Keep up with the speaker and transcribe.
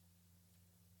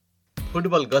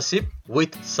Football Gossip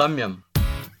with Samyam.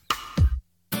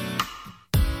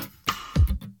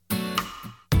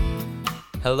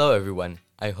 Hello, everyone.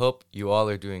 I hope you all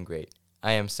are doing great.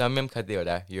 I am Samyam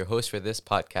Kadeora, your host for this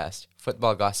podcast,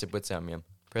 Football Gossip with Samyam,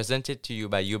 presented to you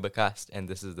by Ubacast, and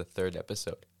this is the third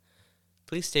episode.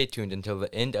 Please stay tuned until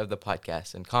the end of the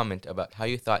podcast and comment about how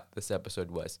you thought this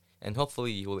episode was, and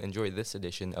hopefully you will enjoy this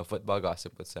edition of Football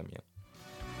Gossip with Samyam.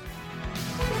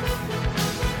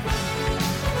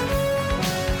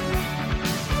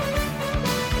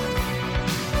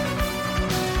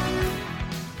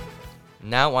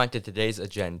 Now on to today's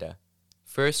agenda.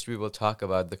 First, we will talk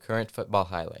about the current football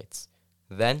highlights.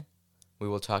 Then, we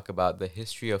will talk about the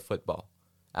history of football.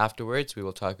 Afterwards, we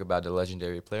will talk about a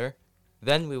legendary player.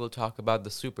 Then, we will talk about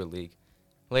the Super League.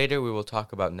 Later, we will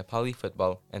talk about Nepali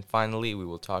football. And finally, we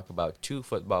will talk about 2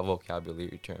 football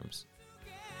vocabulary terms.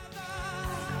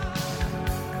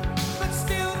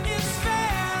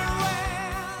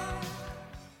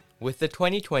 With the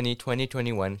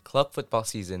 2020-2021 club football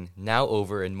season now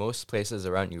over in most places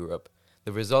around Europe,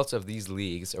 the results of these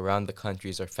leagues around the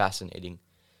countries are fascinating.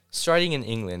 Starting in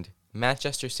England,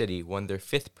 Manchester City won their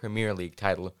 5th Premier League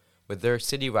title, with their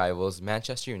city rivals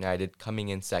Manchester United coming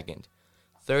in second.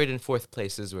 3rd and 4th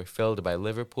places were filled by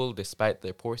Liverpool despite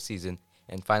their poor season,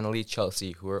 and finally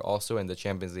Chelsea, who are also in the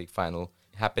Champions League final,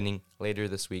 happening later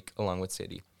this week along with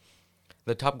City.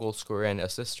 The top goal scorer and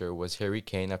assister was Harry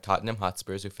Kane of Tottenham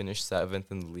Hotspurs, who finished 7th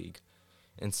in the league.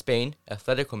 In Spain,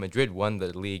 Atletico Madrid won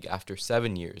the league after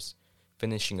 7 years,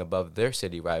 finishing above their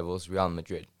city rivals Real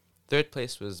Madrid. 3rd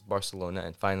place was Barcelona,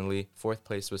 and finally, 4th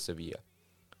place was Sevilla.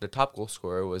 The top goal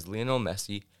scorer was Lionel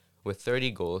Messi with 30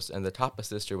 goals, and the top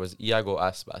assister was Iago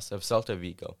Aspas of Celta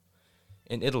Vigo.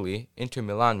 In Italy, Inter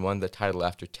Milan won the title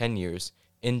after 10 years,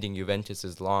 ending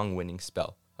Juventus' long winning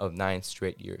spell of 9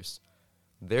 straight years.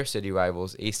 Their city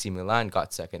rivals AC Milan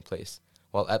got 2nd place,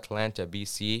 while Atalanta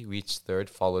BC reached 3rd,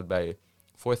 followed by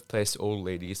 4th place Old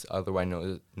Ladies,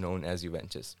 otherwise known as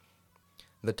Juventus.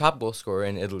 The top goal scorer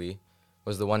in Italy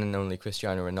was the one and only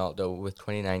Cristiano Ronaldo with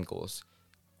 29 goals.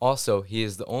 Also, he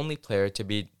is the only player to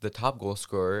be the top goal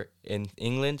scorer in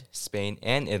England, Spain,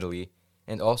 and Italy,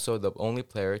 and also the only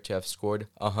player to have scored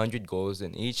 100 goals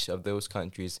in each of those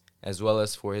countries, as well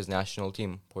as for his national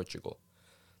team, Portugal.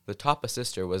 The top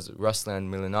assister was Ruslan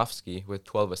Malinovsky with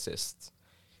 12 assists.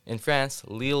 In France,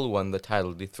 Lille won the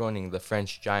title, dethroning the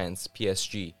French giants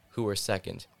PSG, who were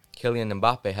 2nd. Kylian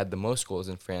Mbappe had the most goals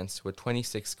in France with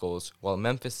 26 goals, while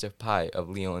Memphis Depay of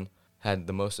Lyon had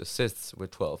the most assists with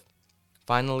 12.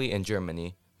 Finally, in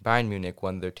Germany, Bayern Munich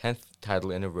won their 10th title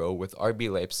in a row, with RB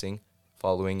Leipzig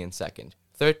following in 2nd.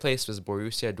 3rd place was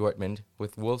Borussia Dortmund,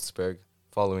 with Wolfsburg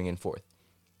following in 4th.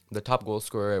 The top goal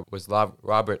scorer was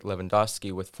Robert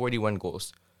Lewandowski with 41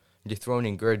 goals,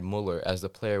 dethroning Gerd Muller as the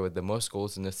player with the most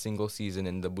goals in a single season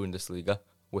in the Bundesliga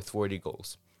with 40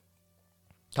 goals.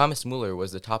 Thomas Muller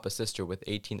was the top assister with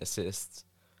 18 assists.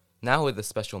 Now with a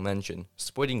special mention,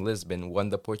 Sporting Lisbon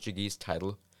won the Portuguese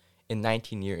title in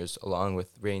 19 years along with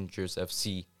Rangers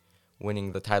FC,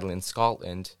 winning the title in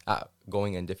Scotland,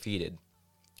 going undefeated.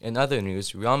 In other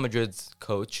news, Real Madrid's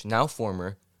coach, now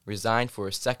former, resigned for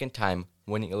a 2nd time,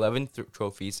 winning 11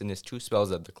 trophies in his 2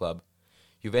 spells at the club.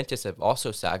 Juventus have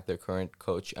also sacked their current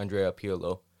coach, Andrea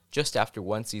Pirlo, just after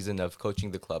 1 season of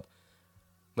coaching the club.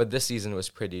 But this season was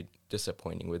pretty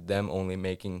disappointing, with them only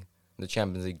making the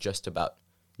Champions League just about.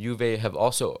 Juve have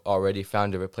also already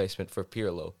found a replacement for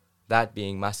Pirlo, that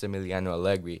being Massimiliano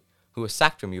Allegri, who was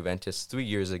sacked from Juventus 3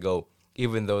 years ago,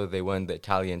 even though they won the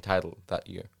Italian title that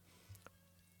year.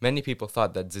 Many people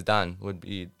thought that Zidane would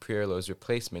be Pirlo's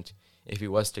replacement if he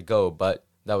was to go, but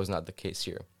that was not the case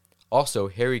here. Also,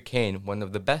 Harry Kane, one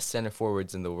of the best center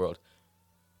forwards in the world,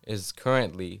 is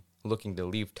currently looking to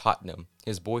leave Tottenham,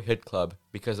 his boyhood club,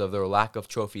 because of their lack of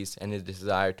trophies and his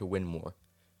desire to win more.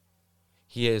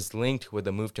 He is linked with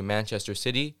a move to Manchester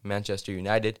City, Manchester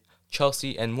United,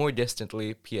 Chelsea, and more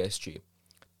distantly, PSG.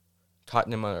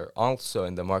 Tottenham are also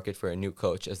in the market for a new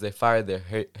coach, as they fired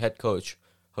their head coach,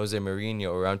 Jose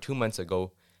Mourinho, around 2 months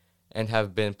ago, and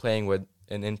have been playing with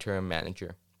an interim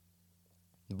manager.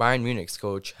 Bayern Munich's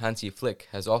coach, Hansi Flick,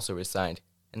 has also resigned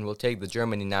and will take the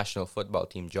Germany national football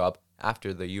team job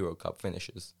after the Euro Cup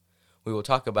finishes. We will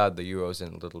talk about the Euros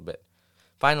in a little bit.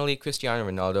 Finally, Cristiano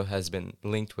Ronaldo has been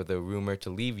linked with a rumor to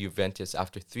leave Juventus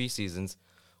after 3 seasons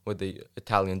with the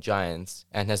Italian giants,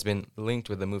 and has been linked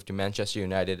with a move to Manchester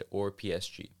United or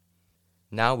PSG.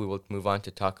 Now we will move on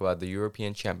to talk about the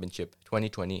European Championship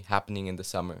 2020 happening in the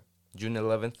summer, June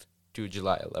 11th to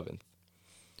July 11th.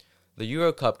 The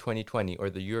Euro Cup 2020, or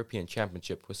the European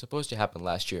Championship, was supposed to happen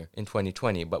last year in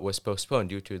 2020, but was postponed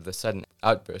due to the sudden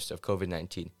outburst of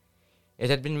COVID-19. It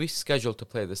had been rescheduled to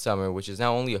play this summer, which is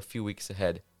now only a few weeks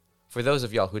ahead. For those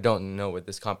of y'all who don't know what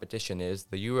this competition is,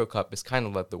 the Euro Cup is kind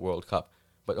of like the World Cup,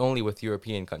 but only with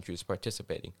European countries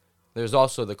participating. There's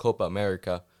also the Copa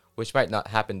America, which might not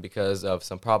happen because of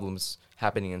some problems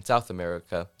happening in South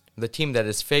America. The team that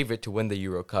is favorite to win the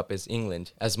Euro Cup is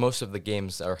England, as most of the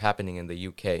games are happening in the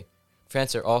UK.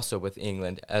 France are also with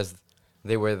England, as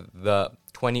they were the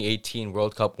 2018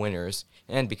 World Cup winners,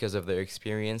 and because of their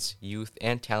experience, youth,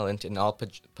 and talent in all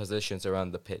positions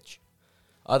around the pitch.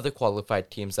 Other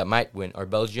qualified teams that might win are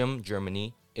Belgium,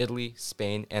 Germany, Italy,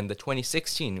 Spain, and the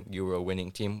 2016 Euro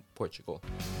winning team, Portugal.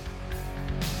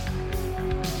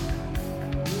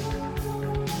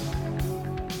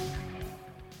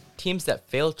 Teams that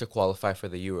failed to qualify for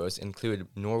the Euros include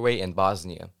Norway and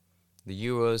Bosnia. The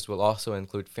Euros will also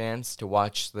include fans to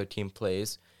watch their team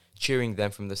plays, cheering them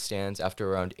from the stands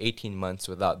after around 18 months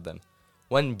without them.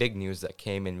 One big news that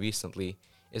came in recently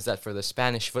is that for the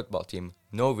Spanish football team,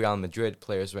 no Real Madrid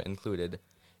players were included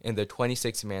in the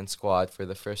 26-man squad for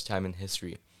the first time in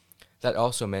history. That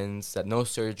also means that no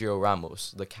Sergio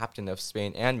Ramos, the captain of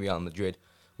Spain and Real Madrid,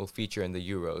 will feature in the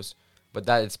Euros, but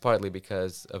that is partly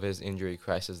because of his injury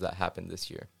crisis that happened this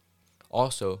year.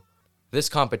 Also, this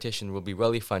competition will be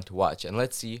really fun to watch, and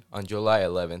let's see on July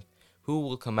 11th who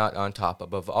will come out on top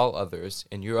above all others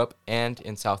in Europe and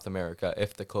in South America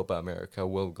if the Copa America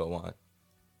will go on.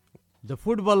 The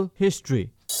football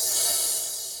history.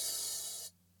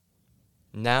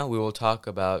 Now we will talk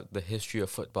about the history of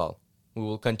football. We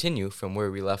will continue from where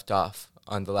we left off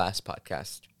on the last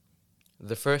podcast.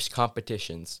 The first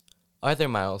competitions. Other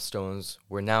milestones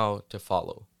were now to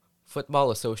follow. Football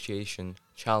Association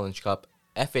Challenge Cup,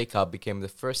 FA Cup became the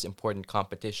first important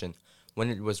competition when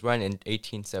it was run in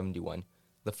 1871.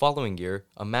 The following year,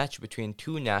 a match between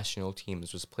two national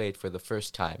teams was played for the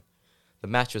first time. The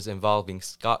match was involving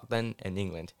Scotland and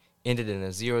England, ended in a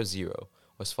 0-0,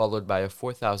 was followed by a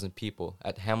 4,000 people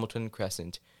at Hamilton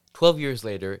Crescent. 12 years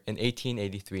later, in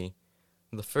 1883,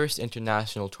 the first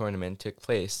international tournament took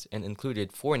place and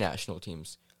included 4 national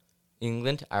teams: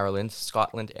 England, Ireland,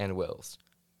 Scotland, and Wales.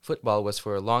 Football was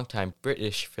for a long time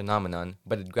British phenomenon,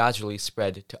 but it gradually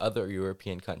spread to other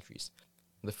European countries.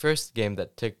 The first game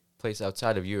that took place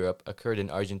outside of Europe occurred in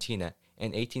Argentina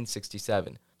in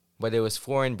 1867, but it was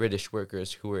foreign British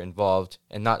workers who were involved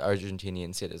and not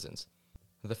Argentinian citizens.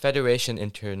 The Federation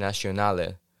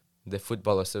Internationale, the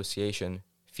Football Association,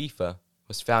 FIFA,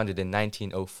 was founded in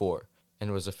 1904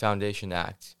 and was a foundation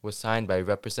act, was signed by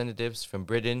representatives from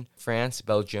Britain, France,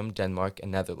 Belgium, Denmark,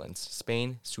 and Netherlands,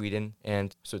 Spain, Sweden,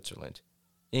 and Switzerland.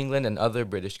 England and other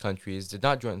British countries did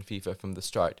not join FIFA from the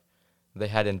start. They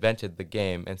had invented the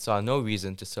game and saw no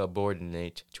reason to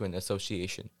subordinate to an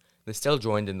association. They still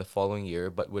joined in the following year,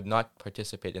 but would not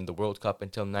participate in the World Cup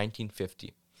until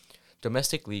 1950.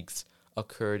 Domestic leagues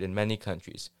occurred in many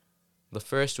countries. The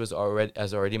first was,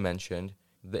 as already mentioned,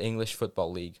 the English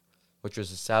Football League, which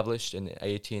was established in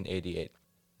 1888.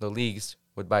 The leagues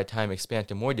would by time expand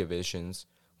to more divisions,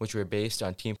 which were based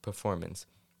on team performance.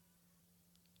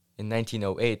 In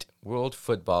 1908, world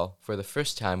football for the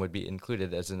first time would be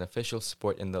included as an official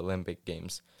sport in the Olympic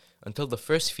Games. Until the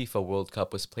first FIFA World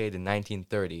Cup was played in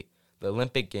 1930, the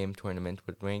Olympic game tournament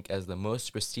would rank as the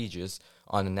most prestigious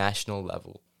on a national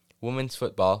level. Women's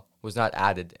football was not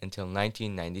added until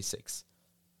 1996.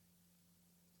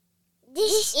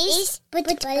 This is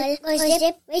Football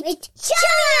Gossip with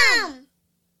Cham!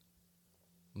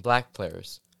 Black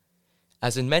players.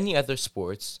 As in many other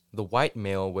sports, the white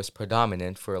male was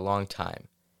predominant for a long time.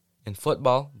 In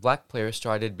football, black players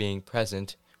started being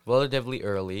present relatively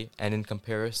early, and in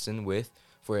comparison with,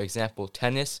 for example,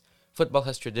 tennis, football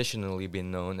has traditionally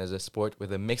been known as a sport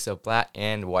with a mix of black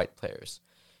and white players.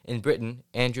 In Britain,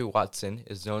 Andrew Watson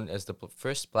is known as the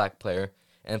first black player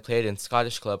and played in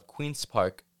Scottish club Queen's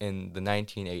Park in the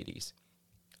 1980s.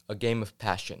 A game of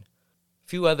passion.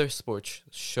 Few other sports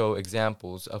show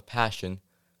examples of passion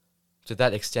to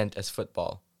that extent as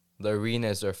football. The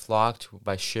arenas are flocked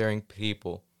by sharing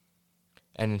people,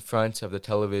 and in front of the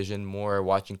television more are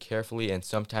watching carefully and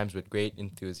sometimes with great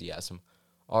enthusiasm.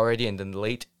 Already in the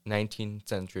late 19th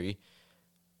century,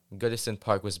 Goodison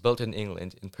Park was built in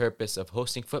England in purpose of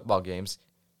hosting football games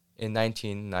in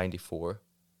 1994.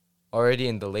 Already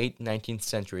in the late 19th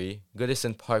century,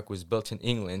 Goodison Park was built in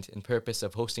England in purpose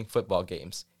of hosting football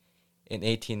games. In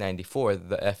 1894,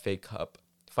 the FA Cup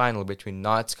final between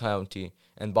Notts County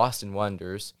and Boston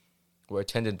Wanderers were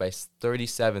attended by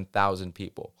 37,000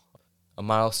 people, a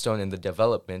milestone in the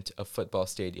development of football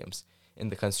stadiums, in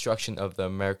the construction of the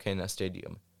Maracanã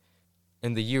Stadium.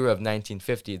 In the year of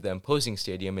 1950, the imposing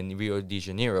stadium in Rio de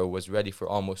Janeiro was ready for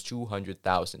almost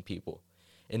 200,000 people.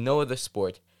 In no other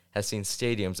sport has seen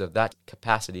stadiums of that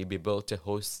capacity be built to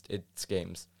host its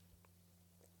games.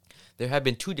 There have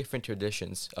been two different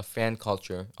traditions of fan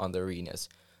culture on the arenas,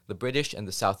 the British and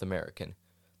the South American.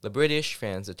 The British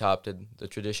fans adopted the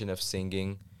tradition of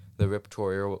singing. The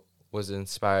repertoire was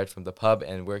inspired from the pub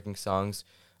and working songs,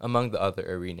 among the other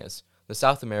arenas. The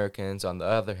South Americans, on the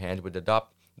other hand, would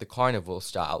adopt the carnival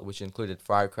style, which included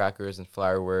firecrackers and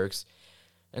fireworks,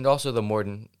 and also the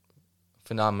modern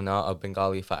phenomena of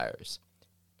Bengali fires.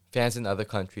 Fans in other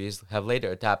countries have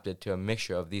later adapted to a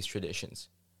mixture of these traditions.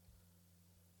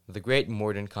 The Great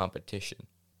Modern Competition.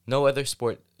 No other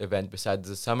sport event besides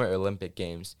the Summer Olympic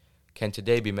Games can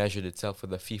today be measured itself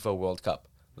with the FIFA World Cup.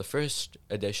 The first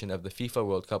edition of the FIFA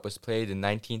World Cup was played in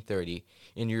 1930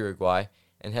 in Uruguay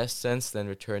and has since then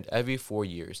returned every 4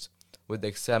 years, with the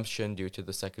exception due to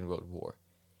the Second World War.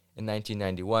 In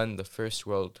 1991, the first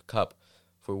World Cup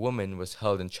for women was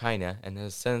held in China and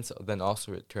has since then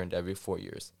also returned every 4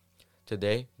 years.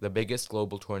 Today, the biggest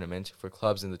global tournament for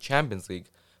clubs in the Champions League,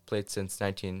 played since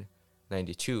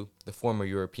 1992, the former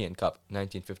European Cup,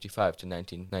 1955 to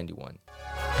 1991.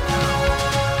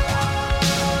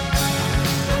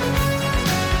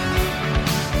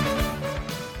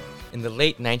 In the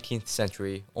late 19th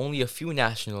century, only a few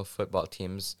national football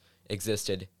teams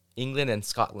existed. England and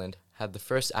Scotland had the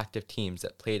first active teams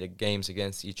that played games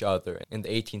against each other in the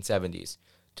 1870s.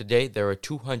 Today, there are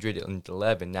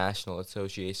 211 national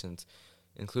associations,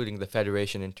 including the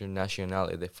Fédération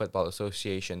Internationale de Football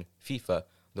Association, FIFA,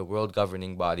 the world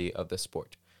governing body of the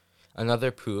sport.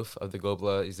 Another proof of the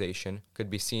globalization could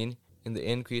be seen in the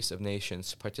increase of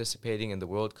nations participating in the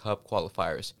World Cup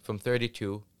qualifiers from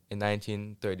 32 in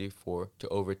 1934 to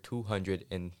over 200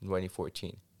 in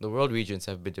 2014. The world regions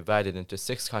have been divided into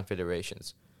 6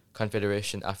 confederations: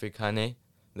 Confédération Africaine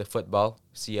de Football,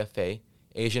 CFA,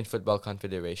 Asian Football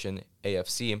Confederation,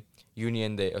 AFC,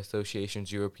 Union des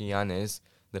Associations Européennes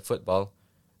de Football,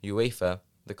 UEFA,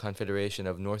 the Confederation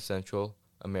of North Central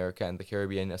America and the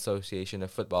Caribbean Association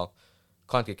of Football,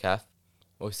 CONCACAF,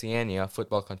 Oceania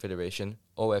Football Confederation,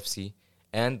 OFC,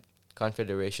 and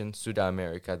Confederation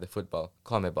Sudamérica de Football,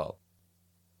 CONMEBOL.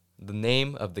 The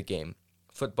name of the game,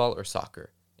 football or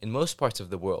soccer. In most parts of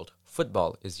the world,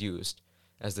 football is used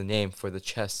as the name for the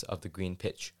chess of the green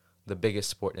pitch, the biggest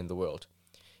sport in the world.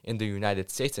 In the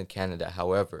United States and Canada,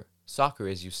 however, soccer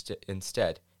is used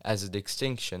instead as a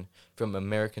distinction from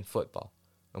American football.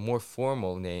 A more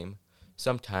formal name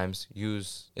sometimes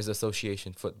used is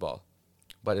association football,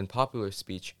 but in popular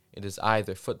speech, it is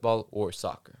either football or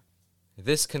soccer.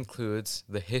 This concludes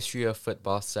the History of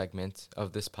Football segment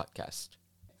of this podcast.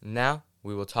 Now,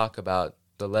 we will talk about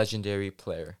the legendary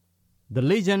player. The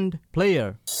legend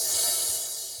player.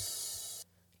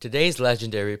 Today's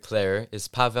legendary player is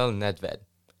Pavel Nedved.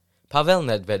 Pavel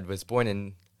Nedved was born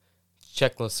in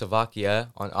Czechoslovakia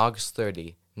on August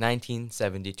 30,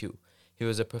 1972. He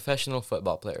was a professional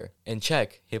football player. In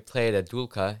Czech, he played at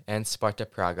Dulka and Sparta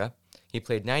Praga. He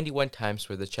played 91 times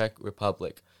for the Czech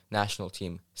Republic national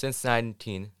team. Since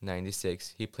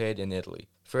 1996, he played in Italy,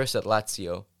 first at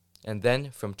Lazio, and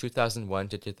then from 2001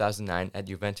 to 2009 at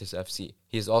Juventus FC.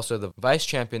 He is also the vice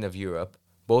champion of Europe,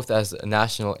 both as a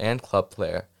national and club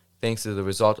player, thanks to the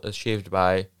result achieved in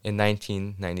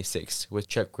 1996 with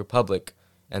Czech Republic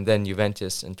and then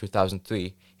Juventus in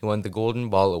 2003. He won the Golden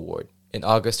Ball Award. In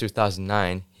August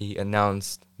 2009, he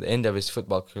announced the end of his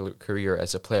football career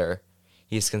as a player.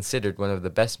 He is considered one of the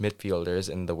best midfielders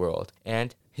in the world,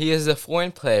 and he is a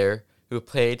foreign player who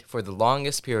played for the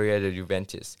longest period at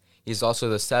Juventus. He is also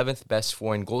the 7th best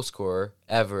foreign goalscorer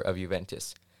ever of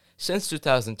Juventus. Since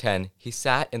 2010, he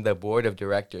sat in the board of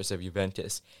directors of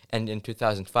Juventus, and in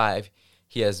 2005,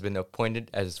 he has been appointed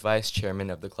as vice chairman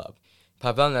of the club.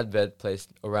 Pavel Nedved played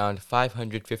around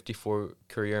 554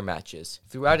 career matches.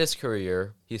 Throughout his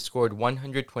career, he scored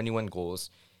 121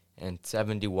 goals and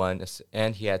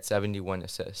he had 71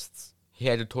 assists. He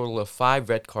had a total of 5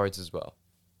 red cards as well.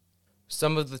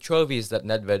 Some of the trophies that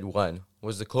Nedved won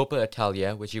was the Coppa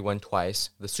Italia, which he won twice,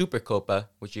 the Supercoppa,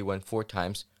 which he won 4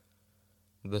 times,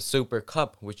 the Super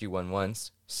Cup, which he won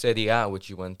once, Serie A, which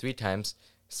he won 3 times,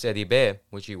 Serie B,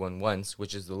 which he won once,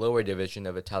 which is the lower division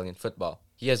of Italian football.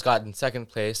 He has gotten 2nd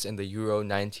place in the Euro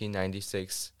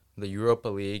 1996, the Europa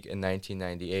League in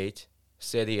 1998,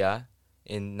 Serie A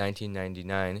in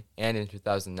 1999 and in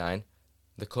 2009,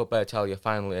 the Coppa Italia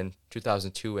final in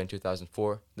 2002 and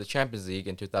 2004, the Champions League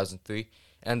in 2003,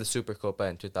 and the Supercoppa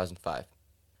in 2005.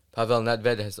 Pavel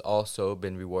Nedved has also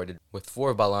been rewarded with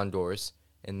 4 Ballon d'Ors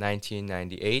in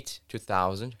 1998,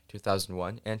 2000,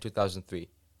 2001, and 2003.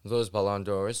 Those Ballon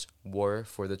d'Ors were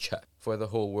for the Czech. For the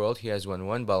whole world, he has won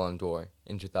 1 Ballon d'Or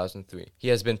in 2003. He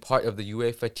has been part of the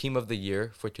UEFA Team of the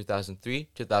Year for 2003,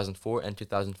 2004, and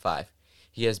 2005.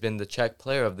 He has been the Czech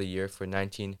Player of the Year for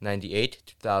 1998,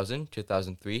 2000,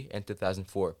 2003, and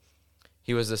 2004.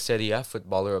 He was the Serie A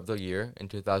Footballer of the Year in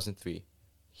 2003.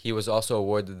 He was also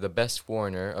awarded the Best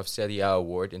Foreigner of Serie A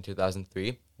award in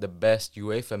 2003, the Best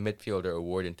UEFA Midfielder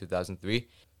award in 2003,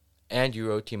 and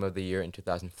Euro Team of the Year in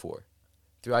 2004.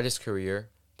 Throughout his career,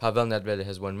 Pavel Nedved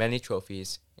has won many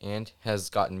trophies and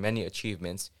has gotten many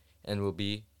achievements and will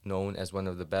be known as one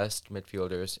of the best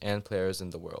midfielders and players in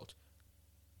the world.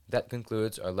 That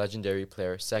concludes our legendary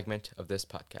player segment of this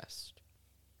podcast.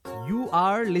 You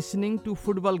are listening to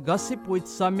Football Gossip with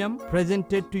Samyam,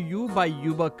 presented to you by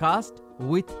Yubacast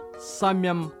with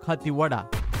Samyam Khatiwada.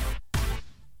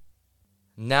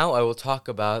 Now I will talk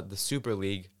about the Super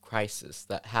League crisis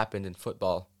that happened in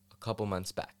football a couple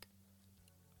months back.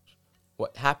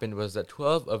 What happened was that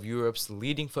 12 of Europe's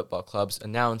leading football clubs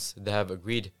announced they have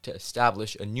agreed to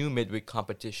establish a new midweek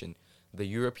competition, the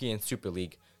European Super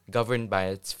League, governed by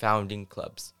its founding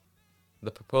clubs.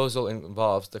 The proposal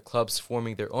involves the clubs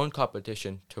forming their own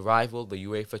competition to rival the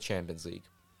UEFA Champions League.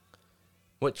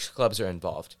 Which clubs are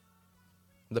involved?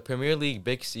 The Premier League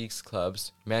Big Six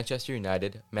clubs, Manchester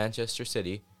United, Manchester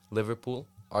City, Liverpool,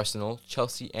 Arsenal,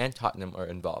 Chelsea, and Tottenham are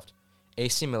involved.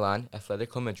 AC Milan,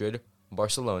 Atletico Madrid,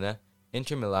 Barcelona,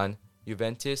 Inter Milan,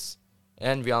 Juventus,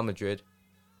 and Real Madrid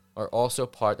are also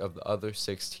part of the other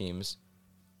 6 teams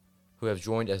who have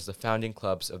joined as the founding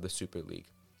clubs of the Super League.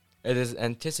 It is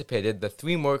anticipated that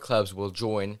 3 more clubs will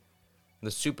join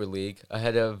the Super League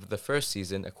ahead of the first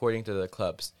season, according to the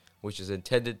clubs, which is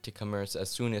intended to commence as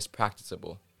soon as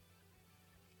practicable.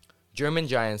 German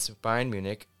giants Bayern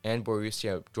Munich and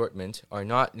Borussia Dortmund are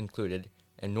not included,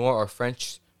 and nor are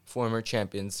French former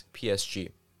champions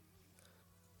PSG.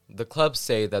 The clubs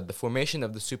say that the formation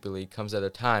of the Super League comes at a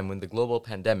time when the global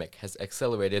pandemic has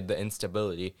accelerated the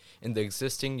instability in the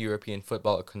existing European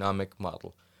football economic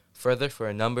model. Further, for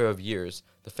a number of years,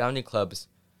 the founding clubs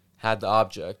had the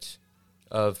object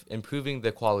of improving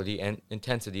the quality and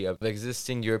intensity of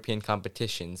existing European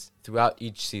competitions throughout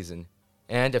each season,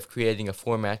 and of creating a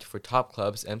format for top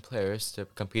clubs and players to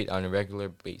compete on a regular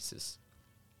basis.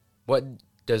 What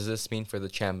does this mean for the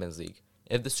Champions League?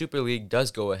 If the Super League does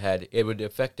go ahead, it would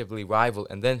effectively rival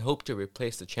and then hope to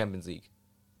replace the Champions League.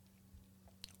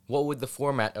 What would the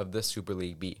format of this Super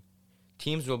League be?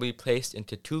 Teams will be placed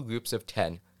into 2 groups of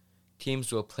 10.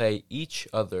 Teams will play each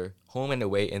other home and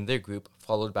away in their group,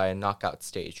 followed by a knockout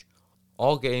stage.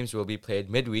 All games will be played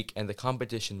midweek, and the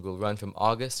competition will run from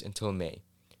August until May.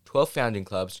 12 founding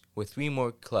clubs, with 3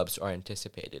 more clubs, are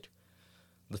anticipated.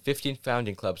 The 15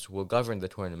 founding clubs will govern the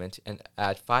tournament and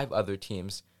add 5 other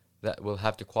teams that will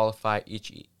have to qualify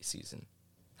each season.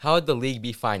 How would the league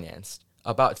be financed?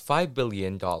 About $5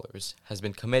 billion has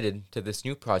been committed to this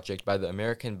new project by the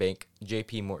American bank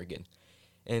JP Morgan.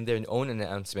 In their own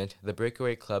announcement, the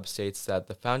Breakaway Club states that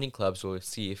the founding clubs will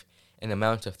receive an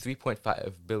amount of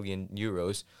 3.5 billion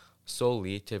euros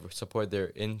solely to support their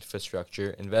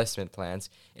infrastructure investment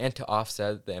plans and to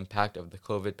offset the impact of the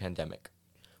COVID pandemic.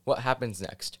 What happens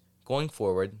next? Going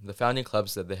forward, the founding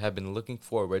clubs that they have been looking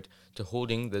forward to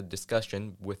holding the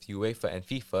discussion with UEFA and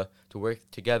FIFA to work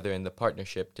together in the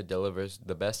partnership to deliver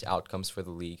the best outcomes for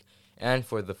the league and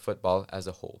for the football as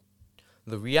a whole.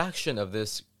 The reaction of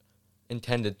this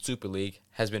intended Super League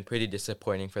has been pretty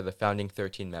disappointing for the founding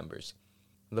 13 members.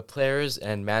 The players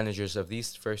and managers of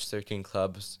these first 13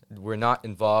 clubs were not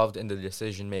involved in the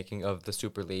decision-making of the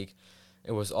Super League.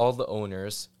 It was all the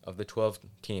owners of the 12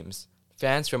 teams.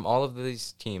 Fans from all of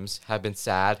these teams have been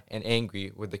sad and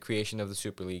angry with the creation of the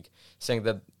Super League, saying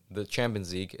that the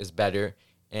Champions League is better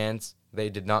and they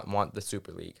did not want the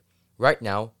Super League. Right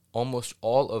now, almost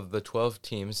all of the 12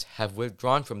 teams have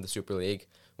withdrawn from the Super League,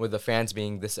 with the fans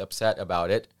being this upset about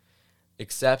it,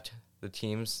 except the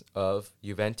teams of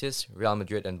Juventus, Real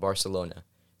Madrid, and Barcelona.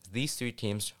 These 3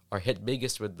 teams are hit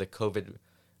biggest with the COVID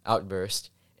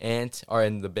outburst and are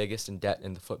in the biggest in debt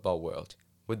in the football world.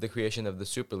 With the creation of the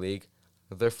Super League,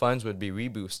 their funds would be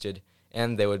reboosted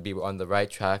and they would be on the right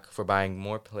track for buying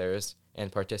more players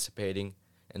and participating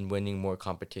and winning more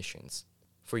competitions.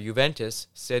 For Juventus,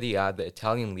 Serie A, the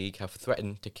Italian league, have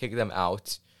threatened to kick them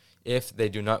out if they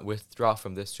do not withdraw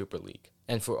from this Super League.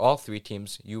 And for all 3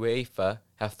 teams, UEFA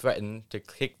have threatened to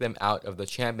kick them out of the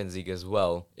Champions League as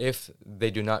well if they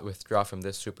do not withdraw from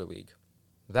this Super League.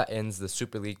 That ends the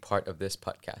Super League part of this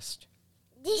podcast.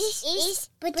 This is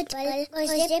Football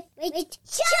Gossip with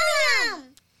Shyam!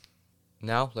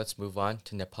 Now let's move on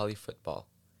to Nepali football.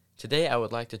 Today I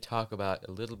would like to talk about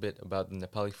a little bit about the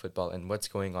Nepali football and what's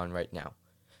going on right now.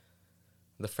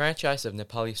 The franchise of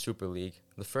Nepali Super League,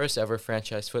 the first ever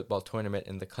franchise football tournament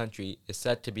in the country, is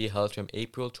set to be held from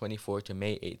April 24 to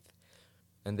May 8th,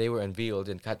 and they were unveiled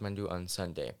in Kathmandu on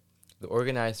Sunday. The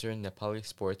organizer, Nepali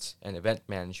Sports and Event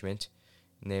Management,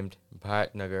 named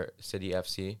Bharatnagar City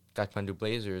FC, Kathmandu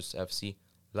Blazers FC,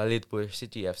 Lalitpur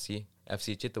City FC,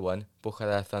 FC Chitwan,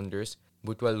 Pokhara Thunders,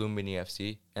 Butwal Lumbini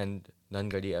FC, and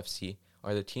Nangadi FC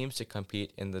are the teams to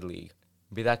compete in the league.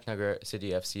 Biratnagar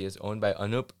City FC is owned by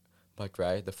Anup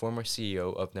Bhatrai, the former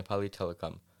CEO of Nepali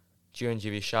Telecom.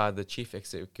 Chiranjeevi Shah, the chief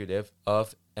executive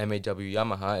of MAW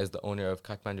Yamaha, is the owner of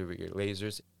Kathmandu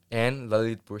Blazers, and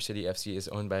Lalitpur City FC is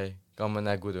owned by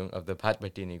Kamana Gurung of the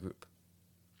Bhatbhatini Group.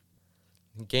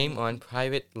 Game On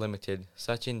Private Limited,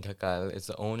 Sachin Dhakal is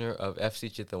the owner of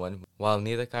FC Chitwan, while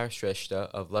Nidakar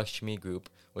Shrestha of Lakshmi Group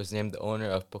was named the owner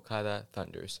of Pokhara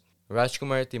Thunders.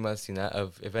 Rajkumar Timalsina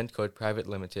of Event Code Private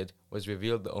Limited was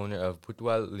revealed the owner of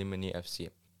Butwal Limani FC.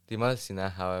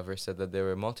 Timalsina, however, said that there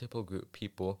were multiple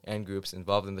people and groups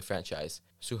involved in the franchise.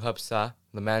 Suhab Sa,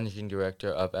 the managing director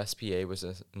of SPA, was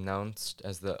announced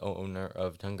as the owner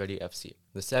of Dhangadi FC.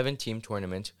 The 7-team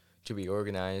tournament, to be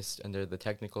organized under the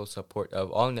technical support of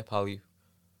All Nepali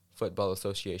Football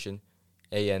Association,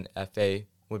 ANFA,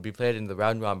 would be played in the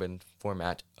round-robin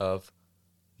format of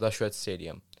Dashrath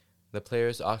Stadium. The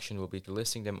players' auction will be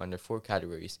listing them under 4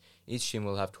 categories. Each team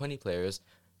will have 20 players.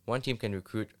 One team can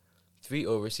recruit 3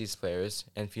 overseas players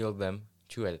and field them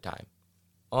 2 at a time.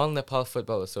 All Nepal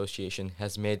Football Association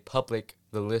has made public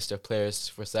the list of players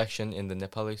for selection in the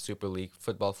Nepali Super League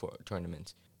football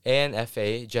tournament.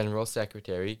 ANFA General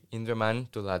Secretary Indraman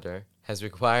Tuladar has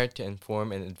required to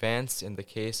inform in advance in the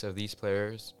case of these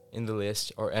players in the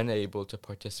list are unable to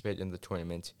participate in the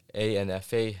tournament.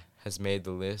 ANFA has made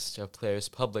the list of players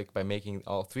public by making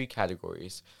all 3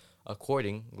 categories.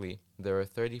 Accordingly, there are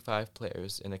 35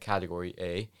 players in a category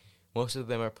A. Most of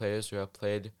them are players who have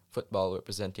played football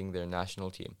representing their national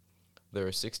team. There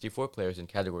are 64 players in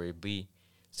category B.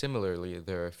 Similarly,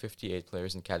 there are 58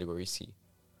 players in category C.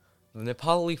 The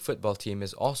Nepali football team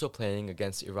is also playing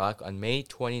against Iraq on May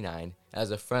 29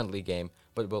 as a friendly game,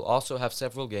 but will also have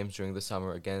several games during the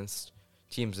summer against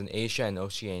teams in Asia and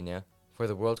Oceania for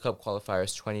the World Cup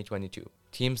qualifiers 2022.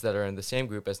 Teams that are in the same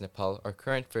group as Nepal are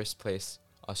current first place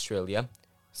Australia,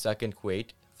 second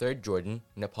Kuwait, third Jordan,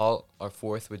 Nepal are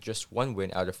fourth with just 1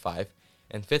 win out of 5,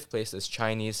 and fifth place is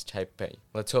Chinese Taipei.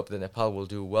 Let's hope that Nepal will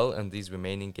do well in these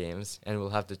remaining games and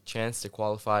will have the chance to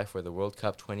qualify for the World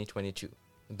Cup 2022.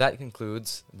 That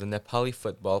concludes the Nepali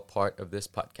football part of this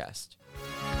podcast.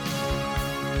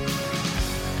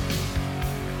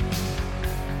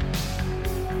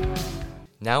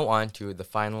 Now on to the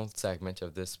final segment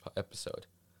of this episode,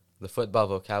 the football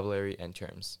vocabulary and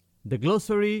terms. The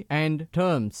glossary and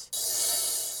terms.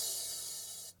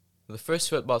 The first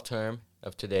football term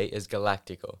of today is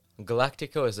Galactico.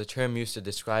 Galactico is a term used to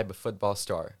describe a football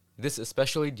star. This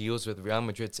especially deals with Real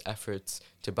Madrid's efforts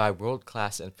to buy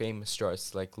world-class and famous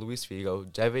stars like Luis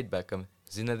Figo, David Beckham,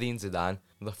 Zinedine Zidane,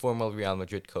 the former Real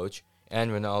Madrid coach,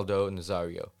 and Ronaldo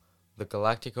Nazario. The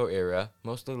Galactico era,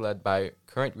 mostly led by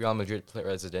current Real Madrid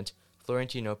president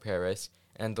Florentino Perez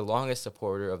and the longest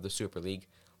supporter of the Super League,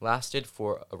 lasted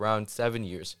for around 7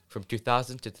 years, from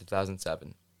 2000 to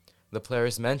 2007. The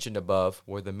players mentioned above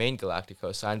were the main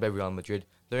Galacticos signed by Real Madrid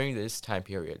during this time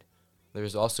period. There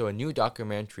is also a new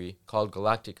documentary called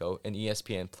Galactico in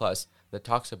ESPN Plus that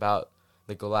talks about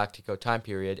the Galactico time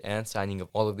period and signing of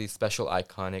all of these special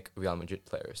iconic Real Madrid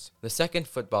players. The second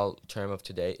football term of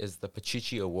today is the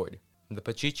Pichichi Award. The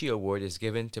Pichichi Award is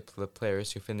given to the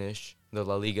players who finish the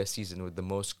La Liga season with the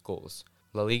most goals.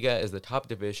 La Liga is the top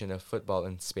division of football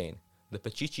in Spain. The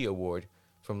Pichichi Award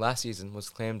from last season was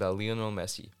claimed by Lionel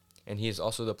Messi, and he is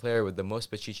also the player with the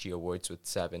most Pichichi Awards with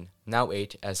 7, now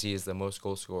 8, as he is the most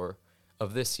goal scorer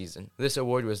of this season. This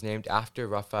award was named after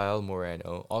Rafael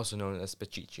Moreno, also known as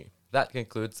Pichichi. That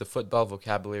concludes the football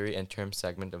vocabulary and terms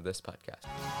segment of this podcast.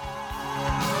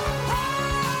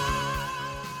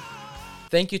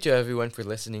 Thank you to everyone for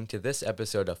listening to this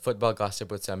episode of Football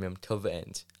Gossip with Samyam till the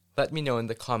end. Let me know in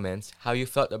the comments how you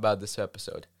felt about this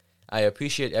episode. I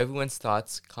appreciate everyone's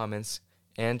thoughts, comments,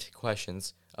 and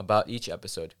questions about each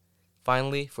episode.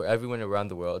 Finally, for everyone around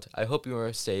the world, I hope you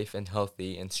are safe and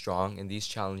healthy and strong in these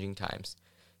challenging times.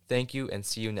 Thank you and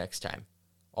see you next time.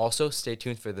 Also, stay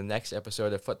tuned for the next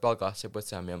episode of Football Gossip with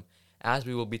Samyam, as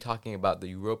we will be talking about the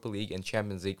Europa League and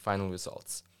Champions League final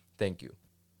results. Thank you.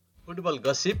 Football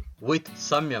Gossip with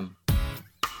Samyam.